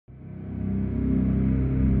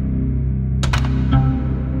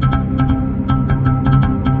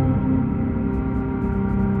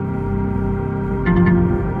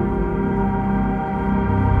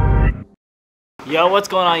Yo, what's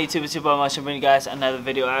going on YouTube? It's your boy Mush. I'm bringing you guys another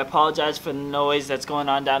video. I apologize for the noise that's going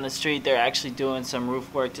on down the street. They're actually doing some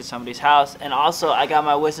roof work to somebody's house. And also, I got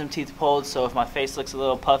my wisdom teeth pulled, so if my face looks a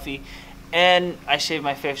little puffy. And I shaved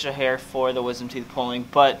my facial hair for the wisdom teeth pulling.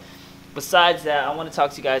 But besides that, I want to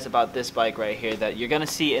talk to you guys about this bike right here that you're going to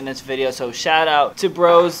see in this video. So shout out to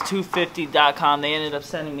bros250.com. They ended up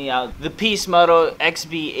sending me out the Peace Moto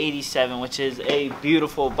XB87, which is a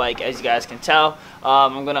beautiful bike, as you guys can tell.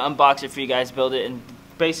 I'm going to unbox it for you guys, build it, and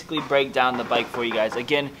basically break down the bike for you guys.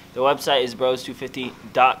 Again, the website is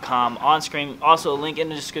bros250.com. On screen, also a link in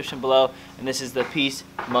the description below. And this is the Peace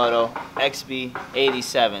Moto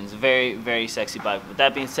XB87. It's a very, very sexy bike. With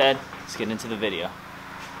that being said, let's get into the video.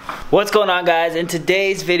 What's going on, guys? In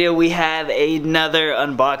today's video we have another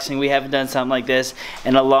unboxing. We haven't done something like this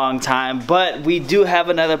in a long time, but we do have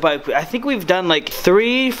another bike. I think we've done like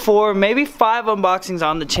 3, 4, maybe 5 unboxings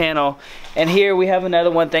on the channel, and here we have another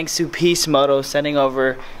one thanks to Peace Moto sending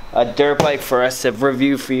over a dirt bike for us to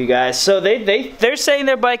review for you guys. So they're saying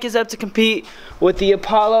their bike is up to compete with the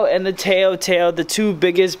Apollo and the Teo, the two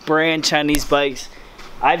biggest brand Chinese bikes.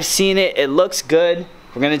 I've seen it. It looks good.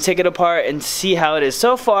 We're gonna take it apart and see how it is.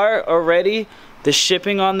 So far already, the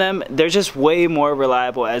shipping on them, they're just way more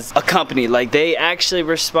reliable as a company. Like, they actually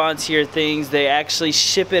respond to your things. They actually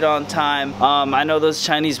ship it on time. I know those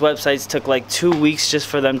Chinese websites took like 2 weeks just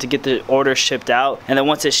for them to get the order shipped out. And then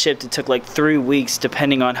once it shipped, it took like 3 weeks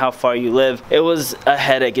depending on how far you live. It was a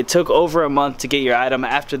headache. It took over a month to get your item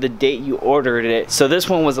after the date you ordered it. So this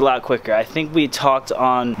one was a lot quicker. I think we talked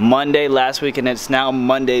on Monday last week and it's now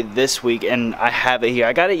Monday this week, and I have it here.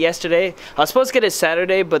 I got it yesterday. I was supposed to get it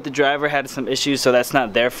Saturday, but the driver had some issues, so that's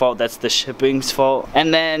not their fault, that's the shipping's fault.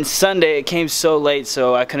 And then Sunday it came so late,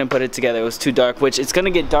 so I couldn't put it together. It was too dark, which it's gonna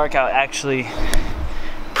get dark out actually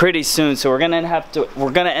pretty soon, so we're gonna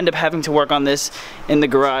end up having to work on this in the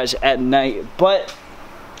garage at night. But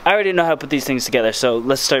I already know how to put these things together, so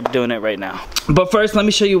let's start doing it right now. But first, let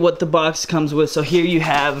me show you what the box comes with. So here you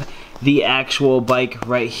have the actual bike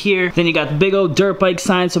right here. Then you got the big old dirt bike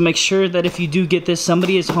sign, so make sure that if you do get this,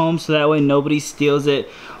 somebody is home, so that way nobody steals it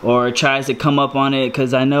or tries to come up on it,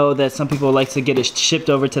 because I know that some people like to get it shipped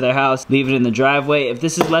over to their house, leave it in the driveway. If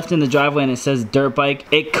this is left in the driveway and it says dirt bike,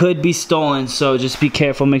 it could be stolen, so just be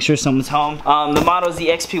careful, make sure someone's home. The model is the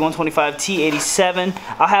XP125T87.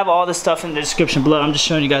 I'll have all this stuff in the description below. I'm just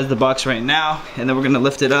showing you guys the box right now, and then we're gonna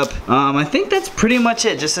lift it up. I think that's pretty much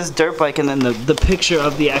it. Just says dirt bike and then the picture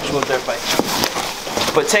of the actual dirt bike.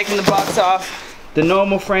 But taking the box off, the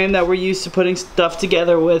normal frame that we're used to putting stuff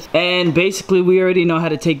together with, and basically we already know how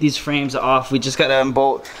to take these frames off. We just gotta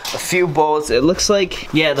unbolt a few bolts. It looks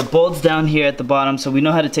like, yeah, the bolt's down here at the bottom, so we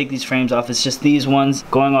know how to take these frames off. It's just these ones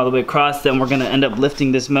going all the way across. Then we're gonna end up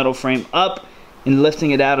lifting this metal frame up and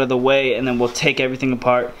lifting it out of the way, and then we'll take everything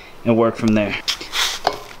apart and work from there.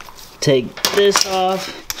 Take this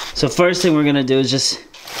off. So first thing we're gonna do is just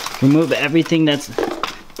remove everything that's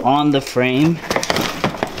on the frame,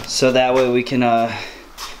 so that way we can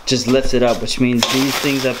just lift it up, which means these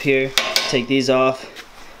things up here, take these off,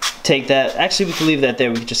 take that, actually we can leave that there,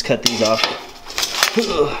 we can just cut these off.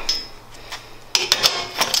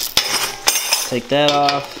 Take that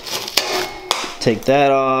off, take that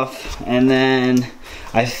off, and then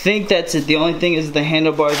I think that's it. The only thing is the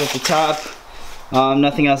handlebars at the top.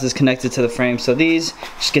 Nothing else is connected to the frame, so these,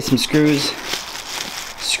 just get some screws,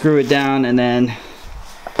 screw it down, and then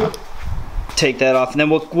take that off, and then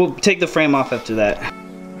we'll take the frame off after that.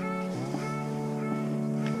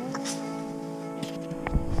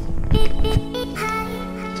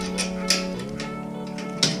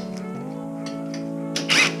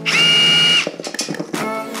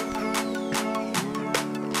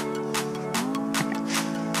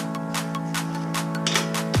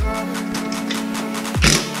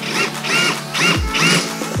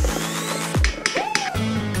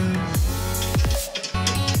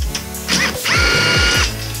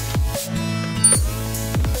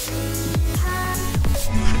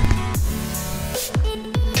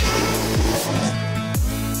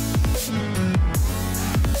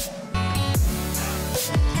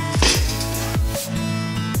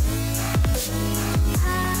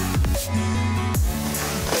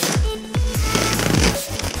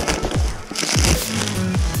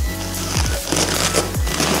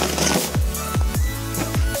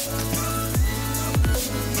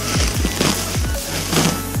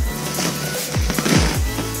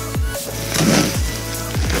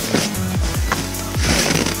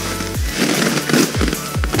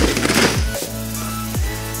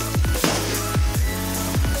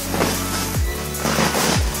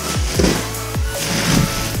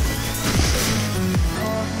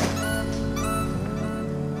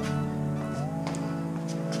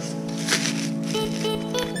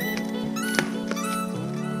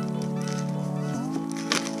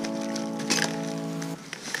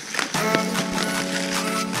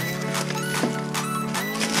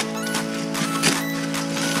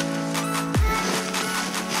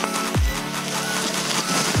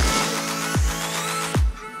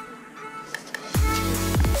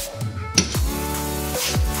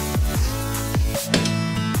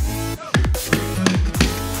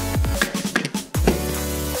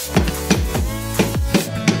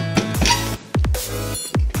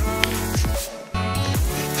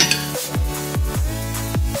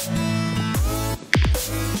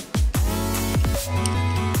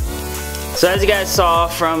 So as you guys saw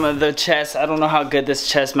from the chest, I don't know how good this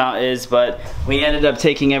chest mount is, but we ended up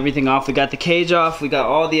taking everything off. We got the cage off, we got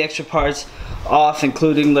all the extra parts off,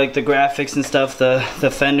 including like the graphics and stuff,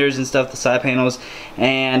 the fenders and stuff, the side panels,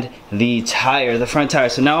 and the tire, the front tire.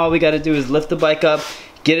 So now all we got to do is lift the bike up,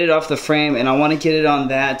 get it off the frame, and I want to get it on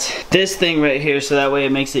this thing right here, so that way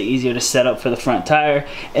it makes it easier to set up for the front tire.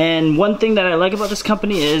 And one thing that I like about this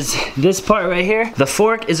company is this part right here, the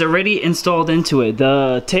fork is already installed into it.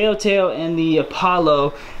 The Tail and the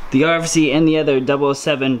Apollo, the RFZ and the other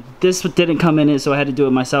 007, this didn't come in it, so I had to do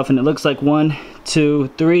it myself. And it looks like 1, 2,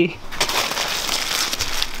 3,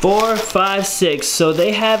 4, 5, 6. So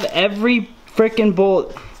they have every freaking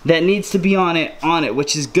bolt that needs to be on it,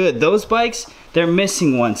 which is good. Those bikes, they're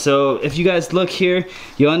missing one. So if you guys look here,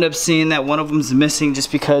 you'll end up seeing that one of them's missing just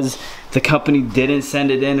because the company didn't send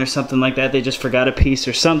it in or something like that. They just forgot a piece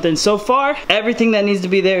or something. So far, everything that needs to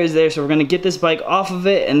be there is there. So we're gonna get this bike off of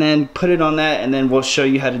it and then put it on that, and then we'll show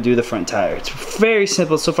you how to do the front tire. It's very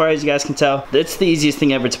simple so far, as you guys can tell. It's the easiest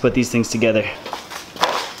thing ever to put these things together.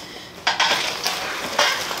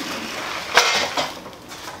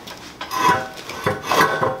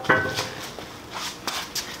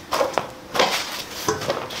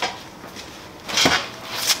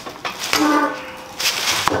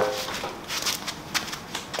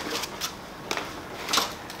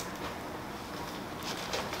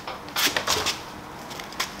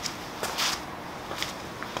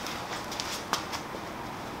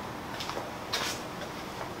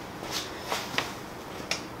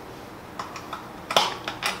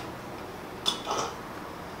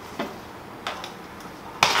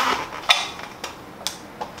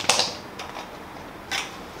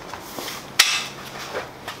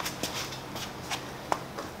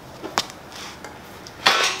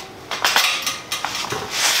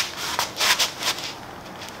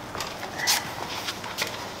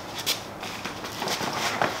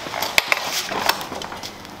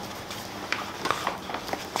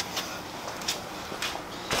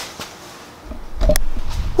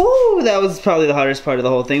 That was probably the hardest part of the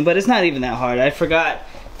whole thing, but it's not even that hard. I forgot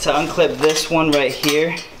to unclip this one right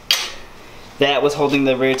here that was holding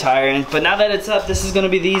the rear tire in, but now that it's up, this is going to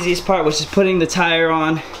be the easiest part, which is putting the tire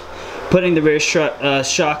on, putting the rear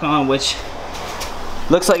shock on, which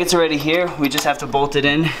looks like it's already here. We just have to bolt it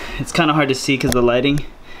in. It's kind of hard to see because of the lighting,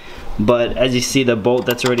 but as you see, the bolt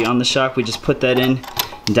that's already on the shock, we just put that in,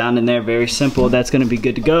 down in there. Very simple. That's going to be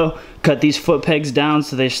good to go. Cut these foot pegs down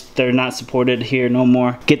so they're not supported here no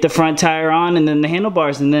more. Get the front tire on, and then the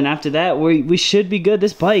handlebars, and then after that we should be good.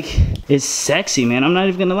 This bike is sexy, man. I'm not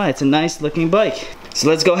even gonna lie, it's a nice looking bike. So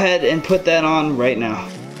let's go ahead and put that on right now.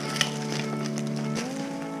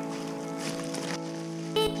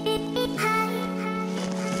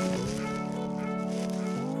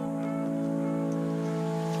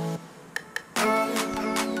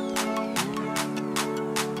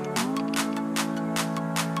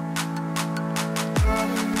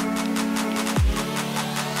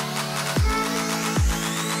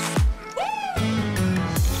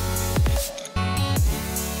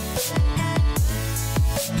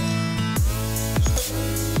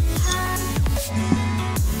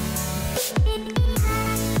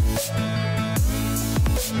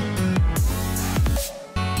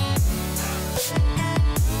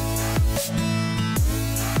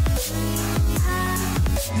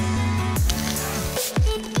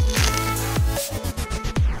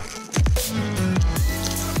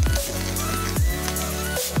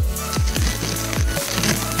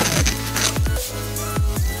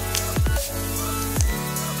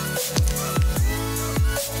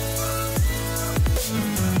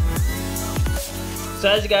 So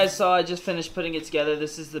as you guys saw, I just finished putting it together.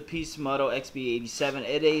 This is the Peace Moto XB87.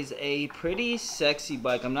 It is a pretty sexy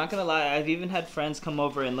bike. I'm not gonna lie, I've even had friends come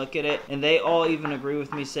over and look at it, and they all even agree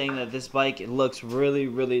with me saying that this bike, it looks really,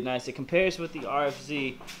 really nice. It compares with the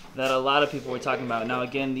RFZ that a lot of people were talking about. Now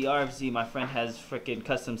again, the RFZ, my friend has freaking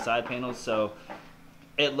custom side panels, so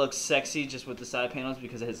it looks sexy just with the side panels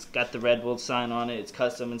because it's got the Red Bull sign on it, it's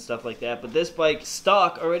custom and stuff like that. But this bike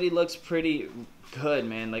stock already looks pretty good,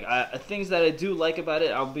 man. Like things that I do like about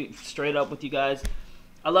it, I'll be straight up with you guys.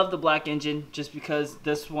 I love the black engine just because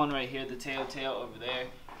this one right here, the tail over there,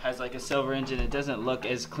 has like a silver engine. It doesn't look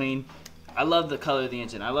as clean. I love the color of the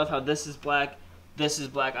engine. I love how this is black, this is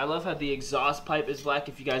black. I love how the exhaust pipe is black.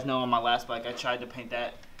 If you guys know, on my last bike I tried to paint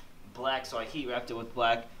that black, so I heat wrapped it with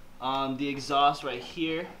black. The exhaust right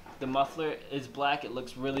here, the muffler is black. It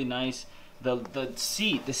looks really nice. The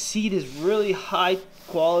seat is really high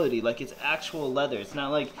quality. Like, it's actual leather. It's not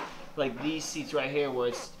like these seats right here where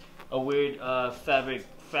it's a weird fabric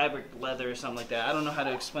fabric leather or something like that. I don't know how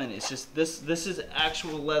to explain it. It's just this is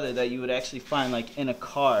actual leather that you would actually find like in a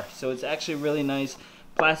car. So it's actually really nice.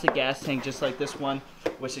 Plastic gas tank just like this one,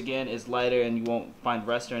 which again is lighter and you won't find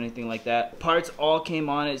rust or anything like that. Parts all came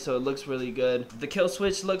on it, so it looks really good. The kill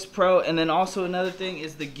switch looks pro, and then also another thing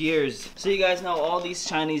is the gears. So you guys know all these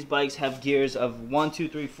Chinese bikes have gears of 1, 2,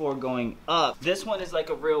 3, 4 going up. This one is like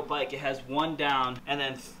a real bike. It has 1 down and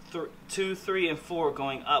then 2, 3, and 4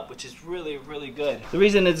 going up, which is really, really good. The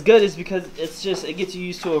reason it's good is because it gets you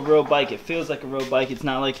used to a real bike. It feels like a real bike. It's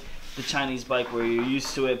not like the Chinese bike where you're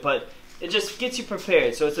used to it, but it just gets you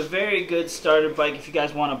prepared. So it's a very good starter bike if you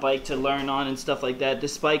guys want a bike to learn on and stuff like that.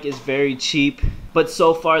 This bike is very cheap, but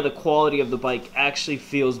so far the quality of the bike actually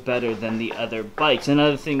feels better than the other bikes.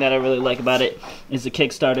 Another thing that I really like about it is the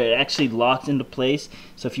Kickstarter. It actually locks into place,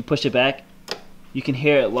 so if you push it back, you can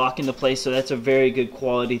hear it lock into place, so that's a very good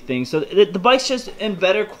quality thing. So the bike's just in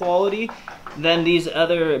better quality than these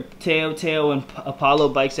other Teo and Apollo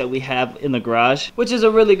bikes that we have in the garage, which is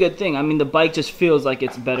a really good thing. I mean, the bike just feels like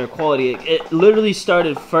it's better quality. It literally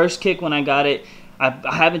started first kick when I got it. I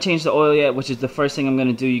haven't changed the oil yet, which is the first thing I'm going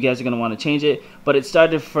to do. You guys are going to want to change it, but it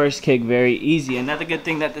started first kick very easy. Another good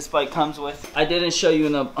thing that this bike comes with, I didn't show you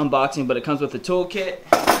in the unboxing, but it comes with a toolkit.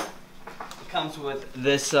 Comes with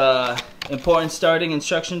this important starting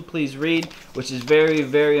instruction, please read, which is very,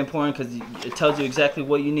 very important because it tells you exactly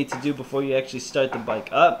what you need to do before you actually start the bike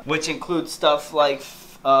up, which includes stuff like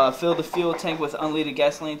fill the fuel tank with unleaded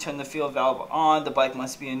gasoline, turn the fuel valve on, the bike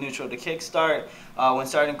must be in neutral to kickstart, when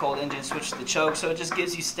starting cold engine, switch the choke. So it just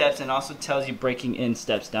gives you steps and also tells you braking in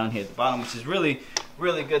steps down here at the bottom, which is really,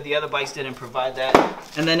 really good. The other bikes didn't provide that.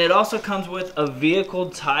 And then it also comes with a vehicle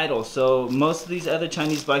title. So most of these other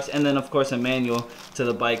Chinese bikes, and then of course a manual to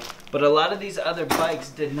the bike, but a lot of these other bikes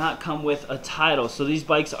did not come with a title. So these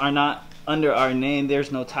bikes are not under our name.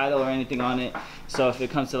 There's no title or anything on it. So if it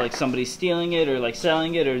comes to like somebody stealing it or like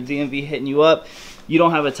selling it or DMV hitting you up, you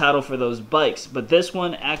don't have a title for those bikes. But this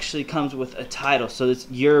one actually comes with a title, so it's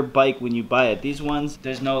your bike when you buy it. These ones,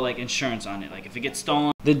 there's no like insurance on it. Like if it gets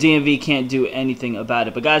stolen, the DMV can't do anything about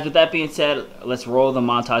it. But guys, with that being said, let's roll the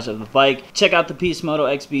montage of the bike. Check out the piece Moto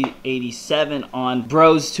XB87 on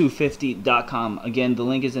bros250.com. Again, the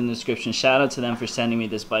link is in the description. Shout out to them for sending me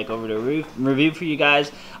this bike over to review for you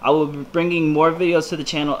guys. I will be bringing more videos to the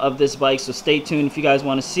channel of this bike, so stay tuned if you guys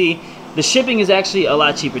want to see. The shipping is actually a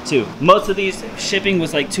lot cheaper too. Most of these shipping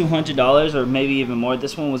was like $200 or maybe even more.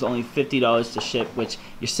 This one was only $50 to ship, which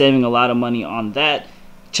you're saving a lot of money on that.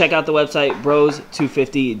 Check out the website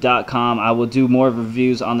bros250.com. I will do more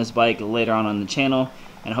reviews on this bike later on the channel,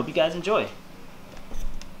 and I hope you guys enjoy.